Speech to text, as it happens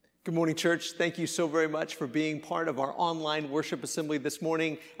Good morning, church. Thank you so very much for being part of our online worship assembly this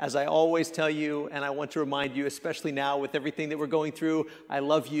morning. As I always tell you, and I want to remind you, especially now with everything that we're going through, I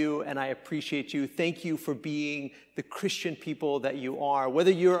love you and I appreciate you. Thank you for being the Christian people that you are.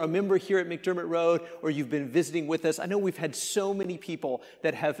 Whether you're a member here at McDermott Road or you've been visiting with us, I know we've had so many people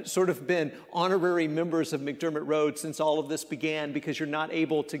that have sort of been honorary members of McDermott Road since all of this began because you're not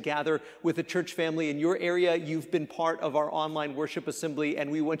able to gather with a church family in your area. You've been part of our online worship assembly, and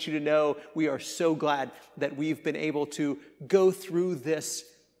we want you to know we are so glad that we've been able to go through this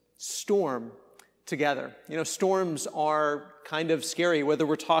storm together. You know, storms are kind of scary, whether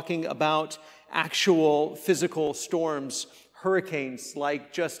we're talking about actual physical storms, hurricanes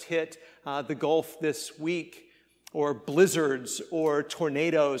like just hit the Gulf this week, or blizzards or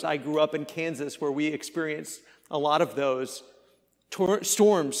tornadoes. I grew up in Kansas where we experienced a lot of those.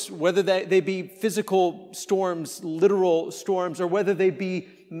 Storms, whether they be physical storms, literal storms, or whether they be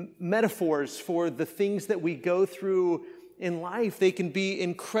metaphors for the things that we go through in life, they can be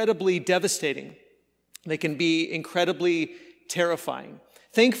incredibly devastating. They can be incredibly terrifying.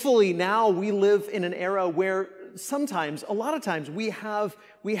 Thankfully, now we live in an era where a lot of times, we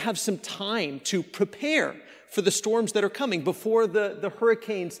have some time to prepare for the storms that are coming. Before the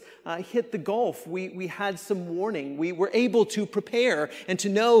hurricanes hit the Gulf, we had some warning. We were able to prepare and to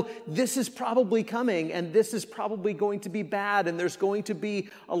know this is probably coming and this is probably going to be bad and there's going to be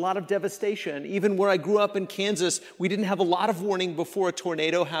a lot of devastation. Even where I grew up in Kansas, we didn't have a lot of warning before a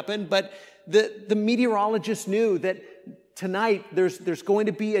tornado happened, but the meteorologists knew that tonight, there's going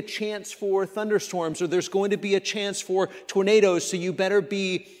to be a chance for thunderstorms, or there's going to be a chance for tornadoes, so you better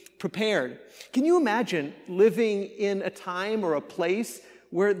be prepared. Can you imagine living in a time or a place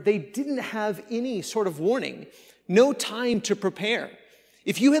where they didn't have any sort of warning, no time to prepare?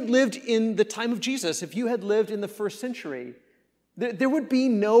 If you had lived in the time of Jesus, if you had lived in the first century, there would be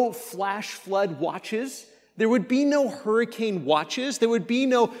no flash flood watches. There would be no hurricane watches. There would be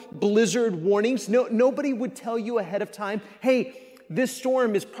no blizzard warnings. Nobody would tell you ahead of time, hey, this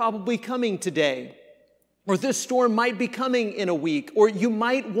storm is probably coming today. Or this storm might be coming in a week. Or you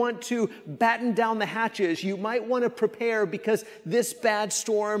might want to batten down the hatches. You might want to prepare because this bad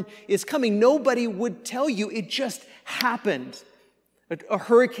storm is coming. Nobody would tell you. It just happened. A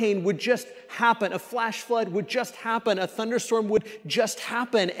hurricane would just happen. A flash flood would just happen. A thunderstorm would just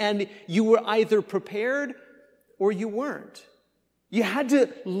happen. And you were either prepared or you weren't. You had to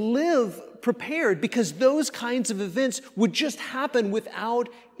live prepared because those kinds of events would just happen without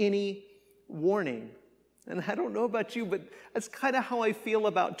any warning. And I don't know about you, but that's kind of how I feel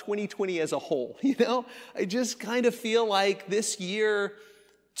about 2020 as a whole. You know, I just kind of feel like this year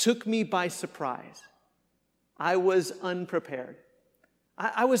took me by surprise. I was unprepared.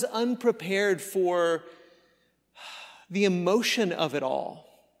 I was unprepared for the emotion of it all.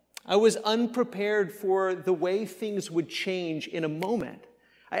 I was unprepared for the way things would change in a moment.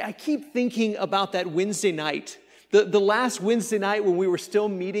 I keep thinking about that Wednesday night, the last Wednesday night when we were still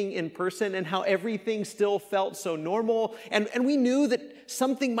meeting in person and how everything still felt so normal. And we knew that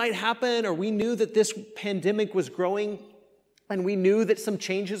something might happen, or we knew that this pandemic was growing, and we knew that some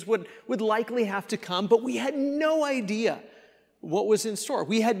changes would likely have to come, but we had no idea what was in store.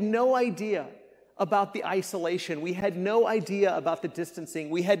 We had no idea about the isolation. We had no idea about the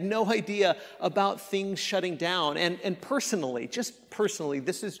distancing. We had no idea about things shutting down. And personally,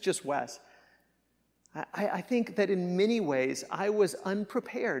 this is just Wes. I think that in many ways, I was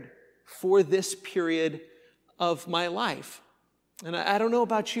unprepared for this period of my life. And I don't know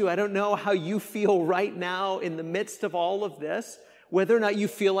about you. I don't know how you feel right now in the midst of all of this, whether or not you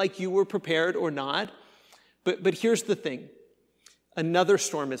feel like you were prepared or not. But here's the thing. Another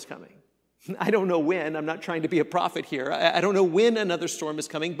storm is coming. I don't know when. I'm not trying to be a prophet here. I don't know when another storm is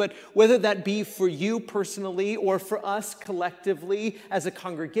coming, but whether that be for you personally or for us collectively as a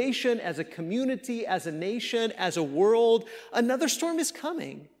congregation, as a community, as a nation, as a world, another storm is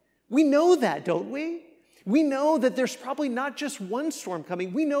coming. We know that, don't we? We know that there's probably not just one storm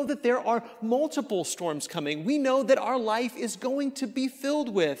coming. We know that there are multiple storms coming. We know that our life is going to be filled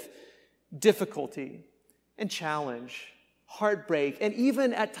with difficulty and challenge, heartbreak, and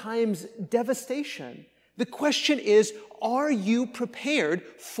even at times devastation. The question is, are you prepared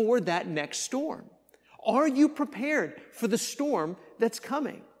for that next storm? Are you prepared for the storm that's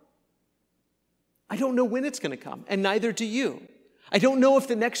coming? I don't know when it's going to come, and neither do you. I don't know if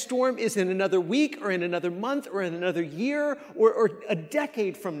the next storm is in another week or in another month or in another year or a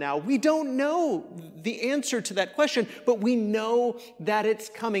decade from now. We don't know the answer to that question, but we know that it's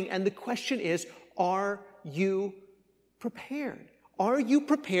coming. And the question is, are you prepared? Are you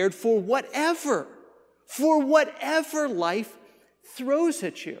prepared for whatever life throws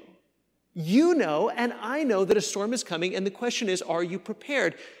at you. You know, and I know that a storm is coming, and the question is, are you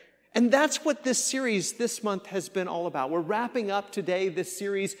prepared? And that's what this series this month has been all about. We're wrapping up today this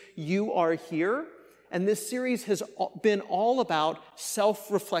series, You Are Here, and this series has been all about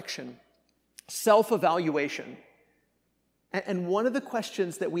self-reflection, self-evaluation. And one of the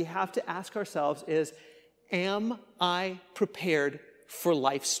questions that we have to ask ourselves is, am I prepared for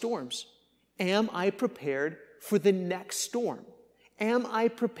life's storms? Am I prepared for the next storm? Am I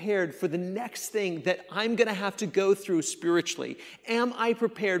prepared for the next thing that I'm going to have to go through spiritually? Am I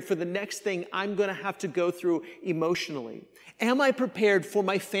prepared for the next thing I'm going to have to go through emotionally? Am I prepared for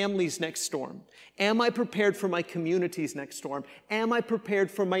my family's next storm? Am I prepared for my community's next storm? Am I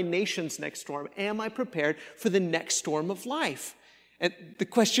prepared for my nation's next storm? Am I prepared for the next storm of life? And the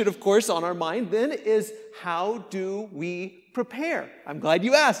question, of course, on our mind then is, how do we prepare? I'm glad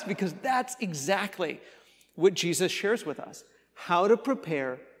you asked, because that's exactly what Jesus shares with us. How to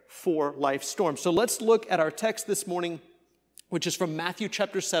prepare for life's storm. So let's look at our text this morning, which is from Matthew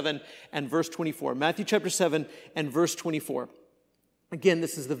chapter 7 and verse 24. Matthew chapter 7 and verse 24. Again,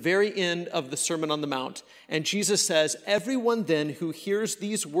 this is the very end of the Sermon on the Mount. And Jesus says, "Everyone then who hears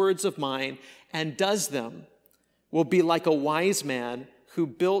these words of mine and does them will be like a wise man who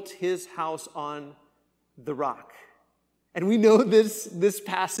built his house on the rock." And we know this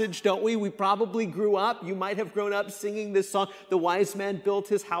passage, don't we? We probably grew up. You might have grown up singing this song, "The wise man built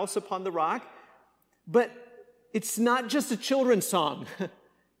his house upon the rock." But it's not just a children's song.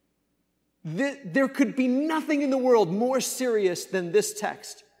 There could be nothing in the world more serious than this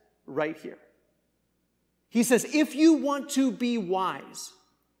text right here. He says, if you want to be wise,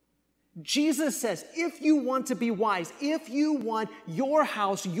 Jesus says, if you want to be wise, if you want your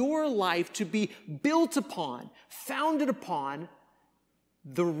house, your life to be built upon, founded upon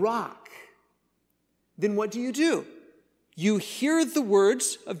the rock, then what do? You hear the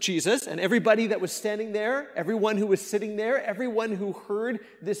words of Jesus, and everybody that was standing there, everyone who was sitting there, everyone who heard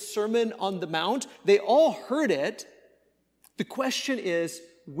this Sermon on the Mount, they all heard it. The question is,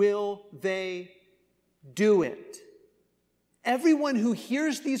 will they do it? Everyone who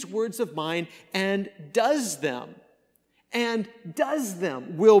hears these words of mine and does them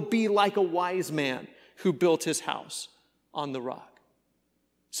will be like a wise man who built his house on the rock.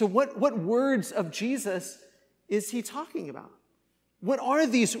 So what words of Jesus is he talking about? What are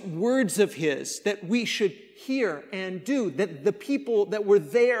these words of his that we should hear and do, that the people that were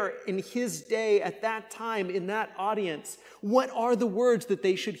there in his day at that time, in that audience, what are the words that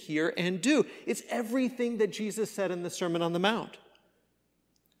they should hear and do? It's everything that Jesus said in the Sermon on the Mount.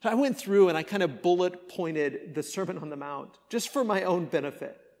 So I went through and I kind of bullet pointed the Sermon on the Mount just for my own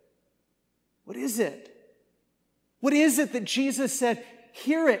benefit. What is it? What is it that Jesus said?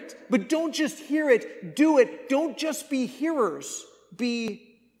 Hear it, but don't just hear it, do it. Don't just be hearers,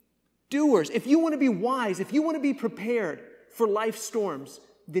 be doers. If you want to be wise, if you want to be prepared for life's storms,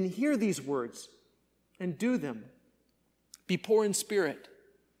 then hear these words and do them. Be poor in spirit,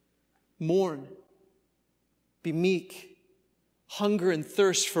 mourn, be meek, hunger and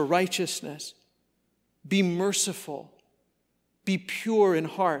thirst for righteousness, be merciful, be pure in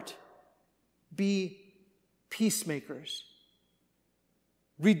heart, be peacemakers.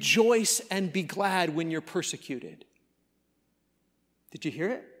 Rejoice and be glad when you're persecuted. Did you hear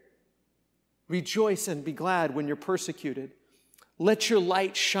it? Rejoice and be glad when you're persecuted. Let your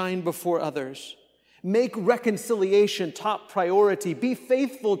light shine before others. Make reconciliation top priority. Be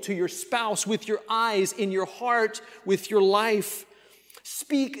faithful to your spouse with your eyes, in your heart, with your life.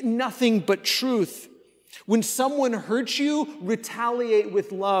 Speak nothing but truth. When someone hurts you, retaliate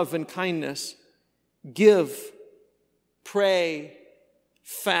with love and kindness. Give, pray,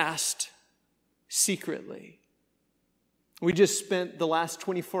 fast secretly. We just spent the last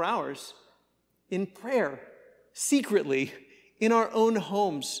 24 hours in prayer, secretly, in our own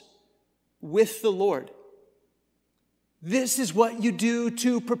homes, with the Lord. This is what you do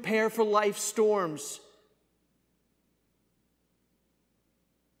to prepare for life's storms.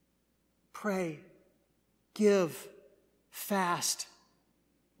 Pray, give, fast.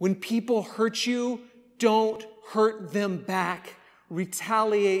 When people hurt you, don't hurt them back.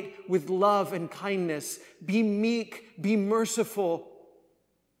 Retaliate with love and kindness. Be meek, be merciful.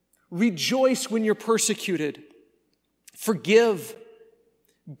 Rejoice when you're persecuted. Forgive.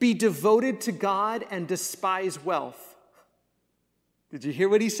 Be devoted to God and despise wealth. Did you hear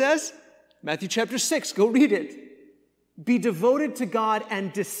what he says? Matthew chapter 6, go read it. Be devoted to God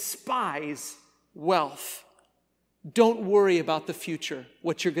and despise wealth. Don't worry about the future,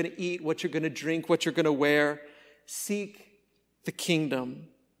 what you're going to eat, what you're going to drink, what you're going to wear. Seek the kingdom.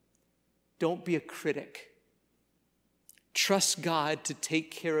 Don't be a critic. Trust God to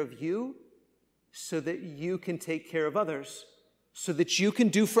take care of you so that you can take care of others, so that you can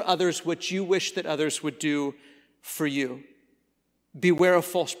do for others what you wish that others would do for you. Beware of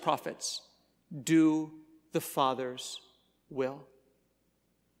false prophets. Do the Father's will.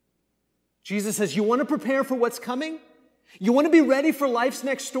 Jesus says, you want to prepare for what's coming? You want to be ready for life's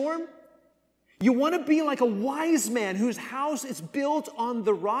next storm? You want to be like a wise man whose house is built on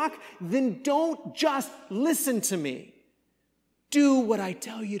the rock? Then don't just listen to me. Do what I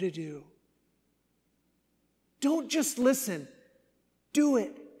tell you to do. Don't just listen. Do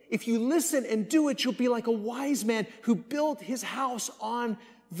it. If you listen and do it, you'll be like a wise man who built his house on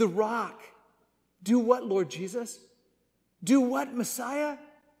the rock. Do what, Lord Jesus? Do what, Messiah?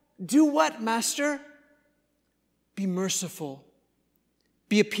 Do what, Master? Be merciful.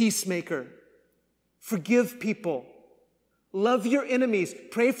 Be a peacemaker. Forgive people. Love your enemies.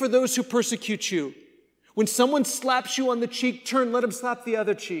 Pray for those who persecute you. When someone slaps you on the cheek, turn, let them slap the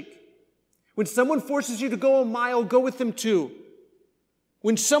other cheek. When someone forces you to go a mile, go with them too.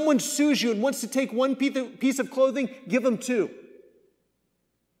 When someone sues you and wants to take one piece of clothing, give them two.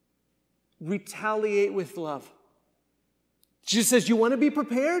 Retaliate with love. Jesus says, you want to be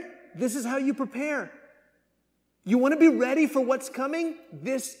prepared? This is how you prepare. You want to be ready for what's coming?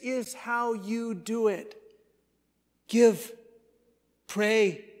 This is how you do it. Give,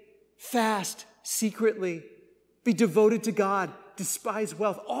 pray, fast, secretly, be devoted to God, despise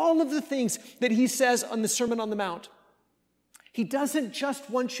wealth. All of the things that he says on the Sermon on the Mount. He doesn't just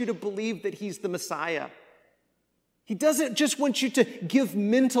want you to believe that he's the Messiah. He doesn't just want you to give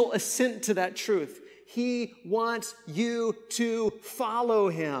mental assent to that truth. He wants you to follow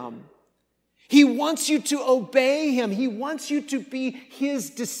him. He wants you to obey him. He wants you to be his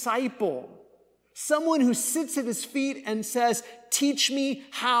disciple. Someone who sits at his feet and says, teach me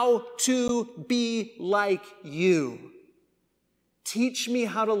how to be like you. Teach me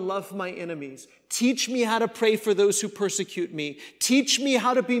how to love my enemies. Teach me how to pray for those who persecute me. Teach me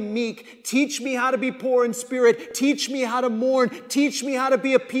how to be meek. Teach me how to be poor in spirit. Teach me how to mourn. Teach me how to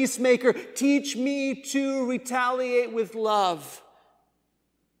be a peacemaker. Teach me to retaliate with love.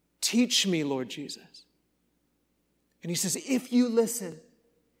 Teach me, Lord Jesus. And he says, if you listen,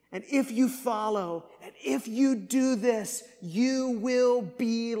 and if you follow, and if you do this, you will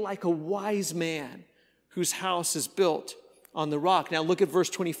be like a wise man whose house is built on the rock. Now look at verse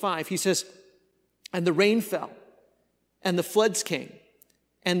 25. He says, and the rain fell, and the floods came,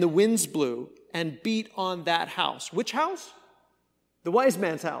 and the winds blew and beat on that house. Which house? The wise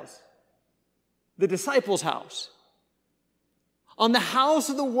man's house. The disciples' house. On the house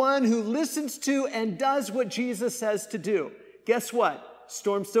of the one who listens to and does what Jesus says to do. Guess what?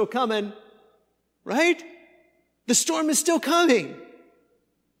 Storm's still coming, right? The storm is still coming.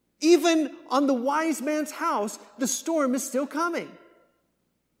 Even on the wise man's house, the storm is still coming.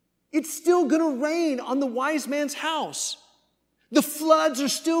 It's still going to rain on the wise man's house. The floods are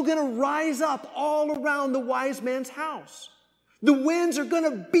still going to rise up all around the wise man's house. The winds are going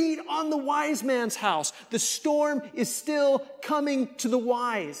to beat on the wise man's house. The storm is still coming to the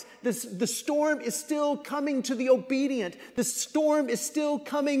wise. The storm is still coming to the obedient. The storm is still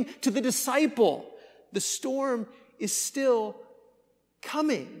coming to the disciple. The storm is still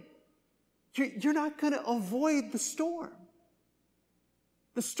coming. You're not going to avoid the storm.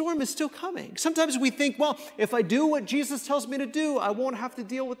 The storm is still coming. Sometimes we think, well, if I do what Jesus tells me to do, I won't have to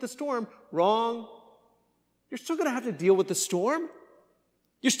deal with the storm. Wrong. You're still going to have to deal with the storm.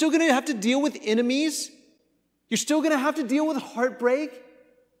 You're still going to have to deal with enemies. You're still going to have to deal with heartbreak.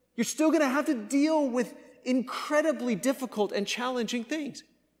 You're still going to have to deal with incredibly difficult and challenging things.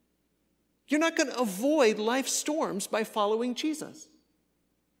 You're not going to avoid life's storms by following Jesus.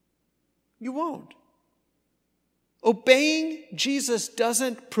 You won't. Obeying Jesus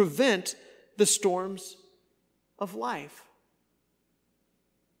doesn't prevent the storms of life.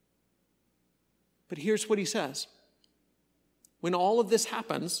 But here's what he says. When all of this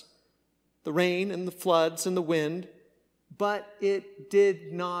happens, the rain and the floods and the wind, but it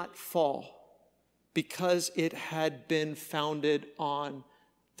did not fall because it had been founded on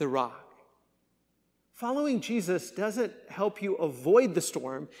the rock. Following Jesus doesn't help you avoid the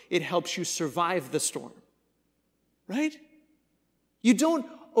storm. It helps you survive the storm. Right? You don't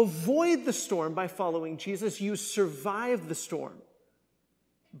avoid the storm by following Jesus. You survive the storm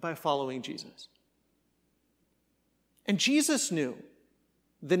by following Jesus. And Jesus knew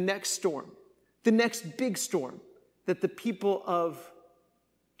the next storm, the next big storm that the people of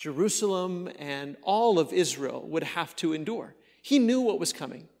Jerusalem and all of Israel would have to endure. He knew what was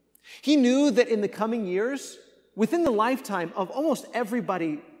coming. He knew that in the coming years, within the lifetime of almost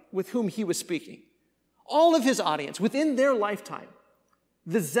everybody with whom he was speaking, all of his audience, within their lifetime,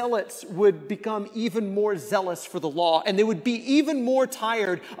 the zealots would become even more zealous for the law, and they would be even more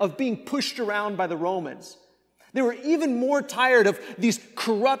tired of being pushed around by the Romans. They were even more tired of these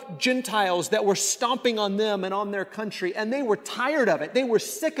corrupt Gentiles that were stomping on them and on their country, and they were tired of it. They were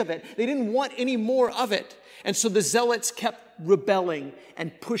sick of it. They didn't want any more of it. And so the zealots kept rebelling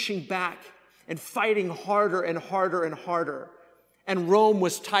and pushing back and fighting harder and harder and harder. And Rome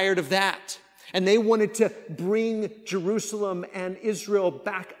was tired of that. And they wanted to bring Jerusalem and Israel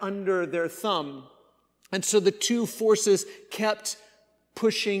back under their thumb. And so the two forces kept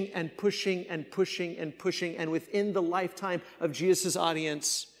pushing and pushing and pushing and pushing. And within the lifetime of Jesus'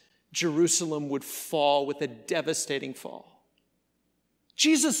 audience, Jerusalem would fall with a devastating fall.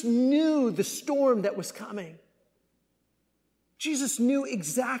 Jesus knew the storm that was coming. Jesus knew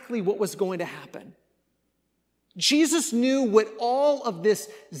exactly what was going to happen. Jesus knew what all of this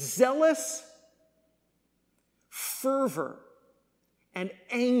zealous fervor and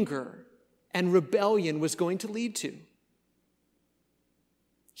anger and rebellion was going to lead to.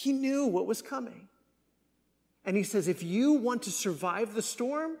 He knew what was coming. And he says, if you want to survive the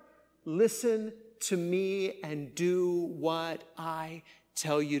storm, listen to me and do what I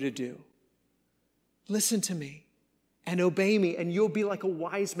tell you to do. Listen to me and obey me, and you'll be like a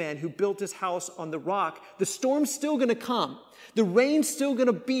wise man who built his house on the rock. The storm's still going to come. The rain's still going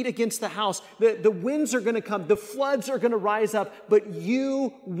to beat against the house. The winds are going to come. The floods are going to rise up, but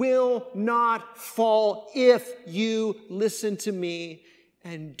you will not fall if you listen to me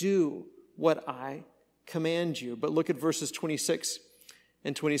and do what I command you. But look at verses 26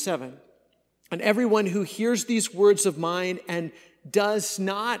 and 27. And everyone who hears these words of mine and does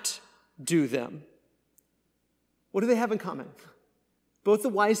not do them. What do they have in common? Both the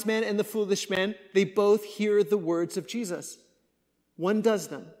wise man and the foolish man, they both hear the words of Jesus. One does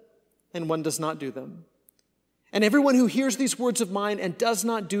them, and one does not do them. And everyone who hears these words of mine and does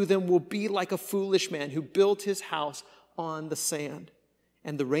not do them will be like a foolish man who built his house on the sand.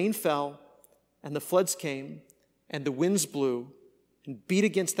 And the rain fell, and the floods came, and the winds blew, and beat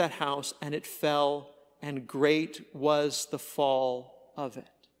against that house, and it fell, and great was the fall of it.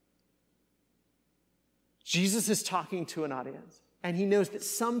 Jesus is talking to an audience, and he knows that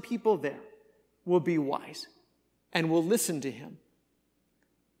some people there will be wise and will listen to him,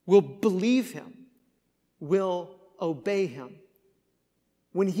 will believe him, will obey him.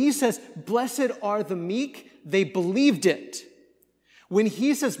 When he says, blessed are the meek, they believed it. When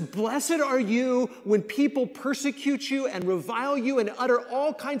he says, blessed are you when people persecute you and revile you and utter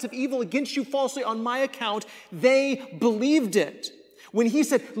all kinds of evil against you falsely on my account, they believed it. When he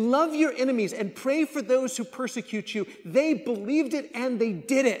said, love your enemies and pray for those who persecute you, they believed it and they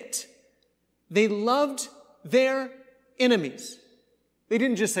did it. They loved their enemies. They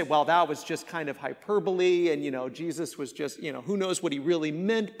didn't just say, well, that was just kind of hyperbole and, Jesus was just, who knows what he really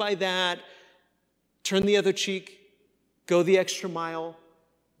meant by that. Turn the other cheek, go the extra mile,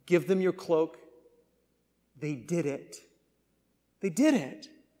 give them your cloak. They did it. They did it.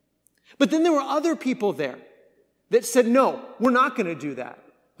 But then there were other people there that said, no, we're not going to do that.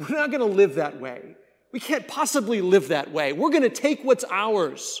 We're not going to live that way. We can't possibly live that way. We're going to take what's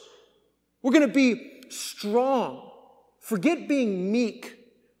ours. We're going to be strong. Forget being meek.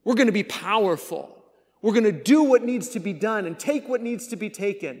 We're going to be powerful. We're going to do what needs to be done and take what needs to be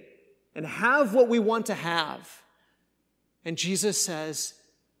taken and have what we want to have. And Jesus says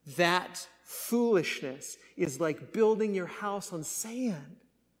that foolishness is like building your house on sand.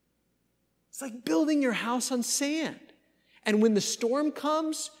 It's like building your house on sand. And when the storm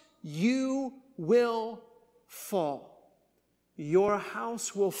comes, you will fall. Your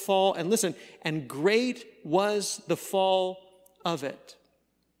house will fall. And listen, and great was the fall of it.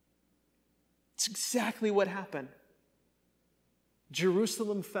 It's exactly what happened.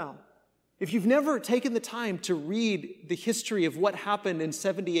 Jerusalem fell. If you've never taken the time to read the history of what happened in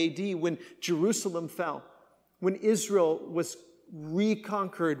 70 AD when Jerusalem fell, when Israel was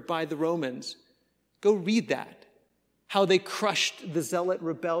reconquered by the Romans, go read that. How they crushed the Zealot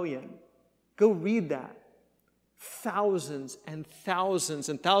rebellion. Go read that. Thousands and thousands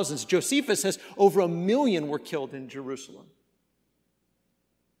and thousands. Josephus says over 1 million were killed in Jerusalem.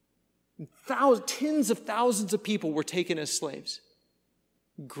 Tens of thousands of people were taken as slaves.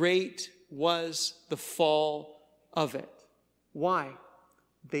 Great was the fall of it. Why?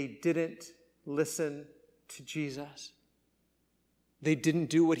 They didn't listen to Jesus. They didn't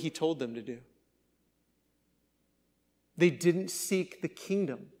do what he told them to do. They didn't seek the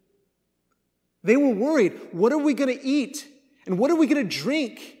kingdom. They were worried, what are we going to eat? And what are we going to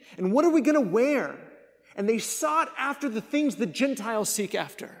drink? And what are we going to wear? And they sought after the things the Gentiles seek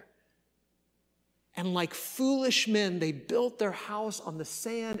after. And like foolish men, they built their house on the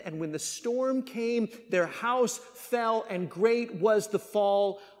sand, and when the storm came, their house fell, and great was the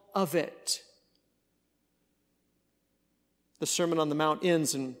fall of it. The Sermon on the Mount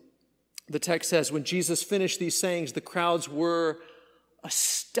ends, and the text says, when Jesus finished these sayings, the crowds were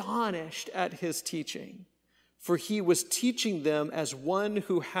astonished at his teaching, for he was teaching them as one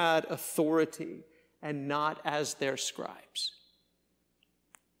who had authority and not as their scribes.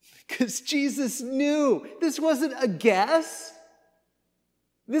 Because Jesus knew this wasn't a guess.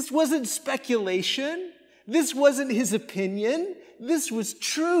 This wasn't speculation. This wasn't his opinion. This was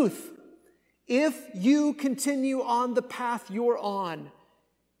truth. If you continue on the path you're on,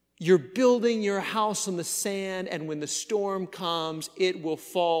 you're building your house on the sand, and when the storm comes, it will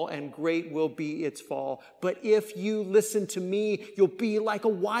fall, and great will be its fall. But if you listen to me, you'll be like a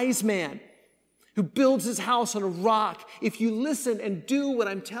wise man who builds his house on a rock. If you listen and do what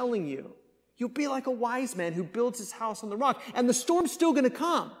I'm telling you, you'll be like a wise man who builds his house on the rock. And the storm's still going to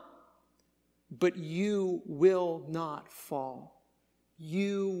come, but you will not fall.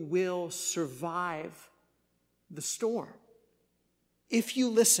 You will survive the storm if you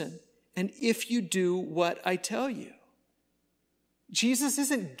listen and if you do what I tell you. Jesus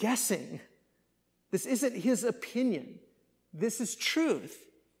isn't guessing. This isn't his opinion. This is truth.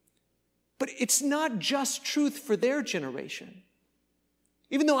 But it's not just truth for their generation.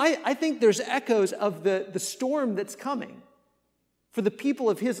 Even though I think there's echoes of the storm that's coming for the people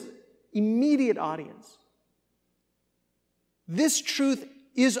of his immediate audience. This truth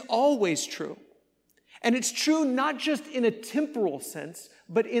is always true. And it's true not just in a temporal sense,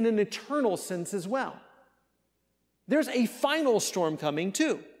 but in an eternal sense as well. There's a final storm coming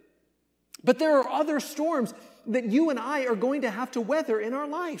too. But there are other storms that you and I are going to have to weather in our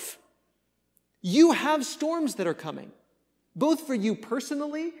life. You have storms that are coming, both for you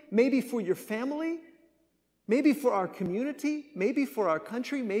personally, maybe for your family, maybe for our community, maybe for our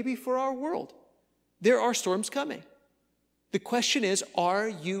country, maybe for our world. There are storms coming. The question is, are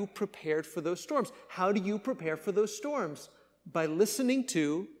you prepared for those storms? How do you prepare for those storms? By listening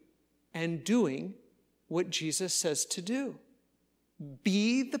to and doing what Jesus says to do.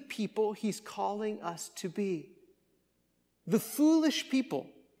 Be the people he's calling us to be. The foolish people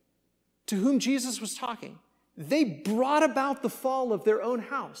to whom Jesus was talking, they brought about the fall of their own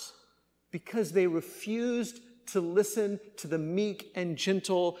house because they refused to listen to the meek and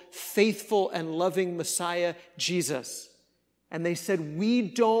gentle, faithful and loving Messiah, Jesus. And they said, we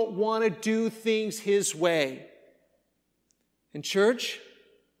don't want to do things his way. And church,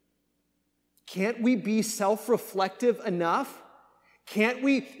 can't we be self-reflective enough? Can't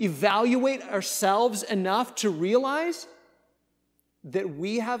we evaluate ourselves enough to realize that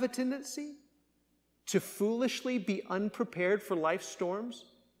we have a tendency to foolishly be unprepared for life's storms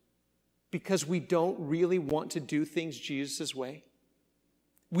because we don't really want to do things Jesus' way?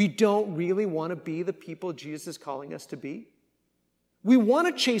 We don't really want to be the people Jesus is calling us to be. We want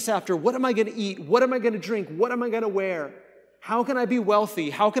to chase after, what am I going to eat? What am I going to drink? What am I going to wear? How can I be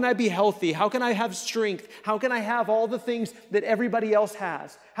wealthy? How can I be healthy? How can I have strength? How can I have all the things that everybody else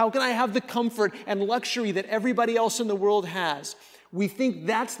has? How can I have the comfort and luxury that everybody else in the world has? We think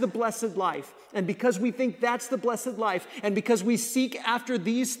that's the blessed life. And because we think that's the blessed life, and because we seek after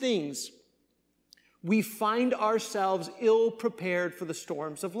these things, we find ourselves ill-prepared for the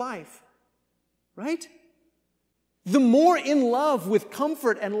storms of life. Right? The more in love with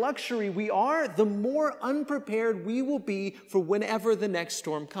comfort and luxury we are, the more unprepared we will be for whenever the next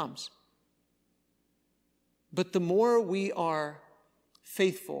storm comes. But the more we are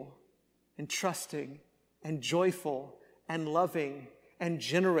faithful and trusting and joyful and loving and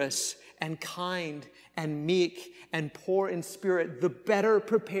generous and kind and meek and poor in spirit, the better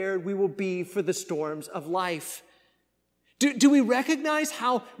prepared we will be for the storms of life. Do we recognize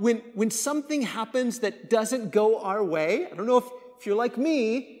how when something happens that doesn't go our way, I don't know if you're like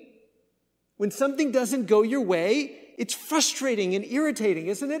me, when something doesn't go your way, it's frustrating and irritating,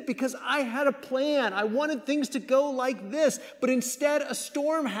 isn't it? Because I had a plan. I wanted things to go like this, but instead a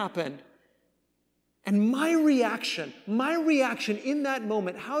storm happened. And my reaction in that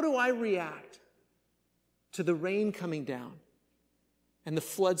moment, how do I react to the rain coming down and the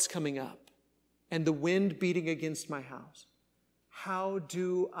floods coming up and the wind beating against my house? How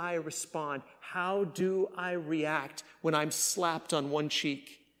do I respond? How do I react when I'm slapped on one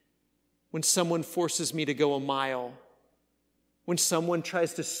cheek? When someone forces me to go a mile? When someone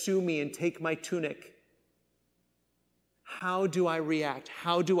tries to sue me and take my tunic? How do I react?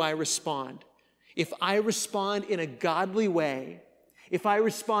 How do I respond? If I respond in a godly way, If I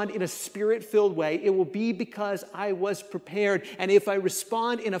respond in a spirit-filled way, it will be because I was prepared. And if I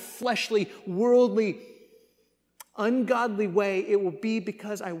respond in a fleshly, worldly, ungodly way, it will be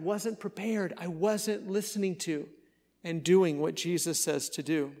because I wasn't prepared. I wasn't listening to and doing what Jesus says to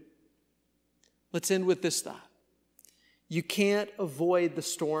do. Let's end with this thought. You can't avoid the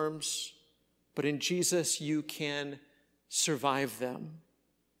storms, but in Jesus you can survive them.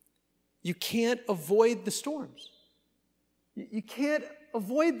 You can't avoid the storms. You can't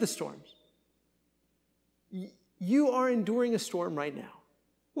avoid the storms. You are enduring a storm right now.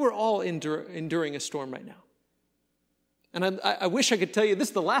 We're all enduring a storm right now. And I wish I could tell you this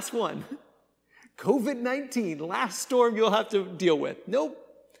is the last one. COVID-19, last storm you'll have to deal with. Nope,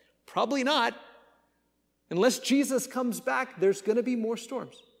 probably not. Unless Jesus comes back, there's going to be more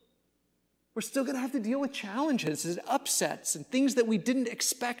storms. We're still going to have to deal with challenges and upsets and things that we didn't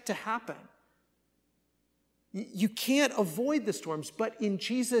expect to happen. You can't avoid the storms, but in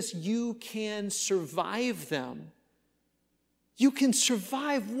Jesus, you can survive them. You can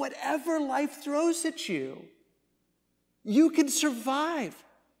survive whatever life throws at you. You can survive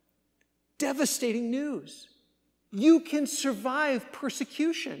devastating news. You can survive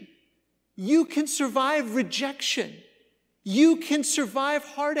persecution. You can survive rejection. You can survive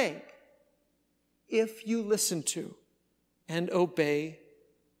heartache if you listen to and obey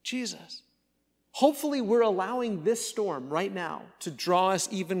Jesus. Hopefully, we're allowing this storm right now to draw us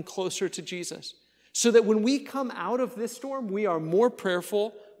even closer to Jesus, so that when we come out of this storm, we are more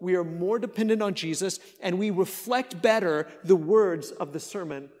prayerful, we are more dependent on Jesus, and we reflect better the words of the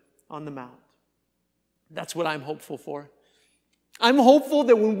Sermon on the Mount. That's what I'm hopeful for. I'm hopeful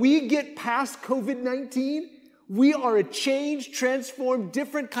that when we get past COVID-19, we are a changed, transformed,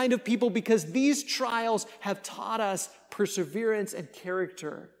 different kind of people, because these trials have taught us perseverance and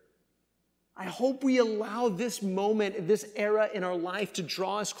character. I hope we allow this moment, this era in our life to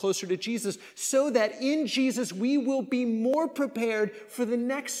draw us closer to Jesus, so that in Jesus we will be more prepared for the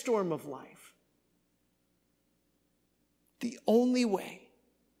next storm of life. The only way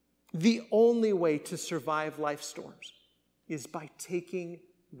to survive life's storms is by taking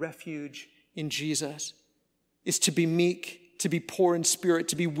refuge in Jesus, is to be meek, to be poor in spirit,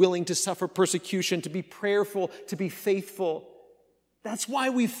 to be willing to suffer persecution, to be prayerful, to be faithful. That's why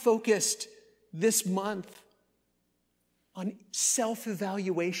we focused this month on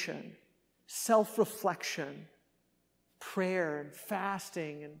self-evaluation, self-reflection, prayer and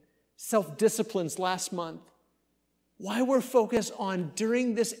fasting and self-disciplines last month. Why we're focused on,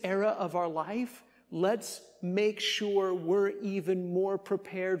 during this era of our life, let's make sure we're even more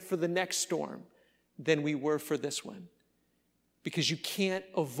prepared for the next storm than we were for this one. Because you can't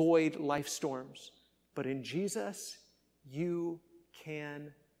avoid life storms, but in Jesus, you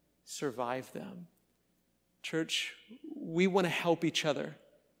can survive them. Church, we want to help each other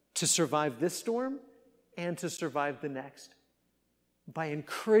to survive this storm and to survive the next by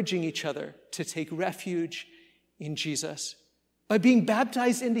encouraging each other to take refuge in Jesus, by being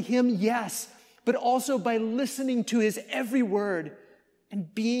baptized into Him, yes, but also by listening to His every word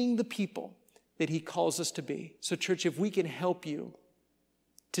and being the people that He calls us to be. So church, if we can help you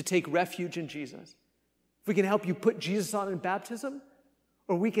to take refuge in Jesus, if we can help you put Jesus on in baptism,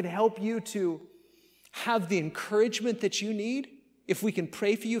 or we can help you to have the encouragement that you need, if we can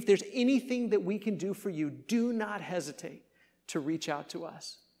pray for you, if there's anything that we can do for you, do not hesitate to reach out to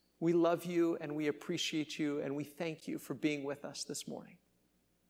us. We love you and we appreciate you and we thank you for being with us this morning.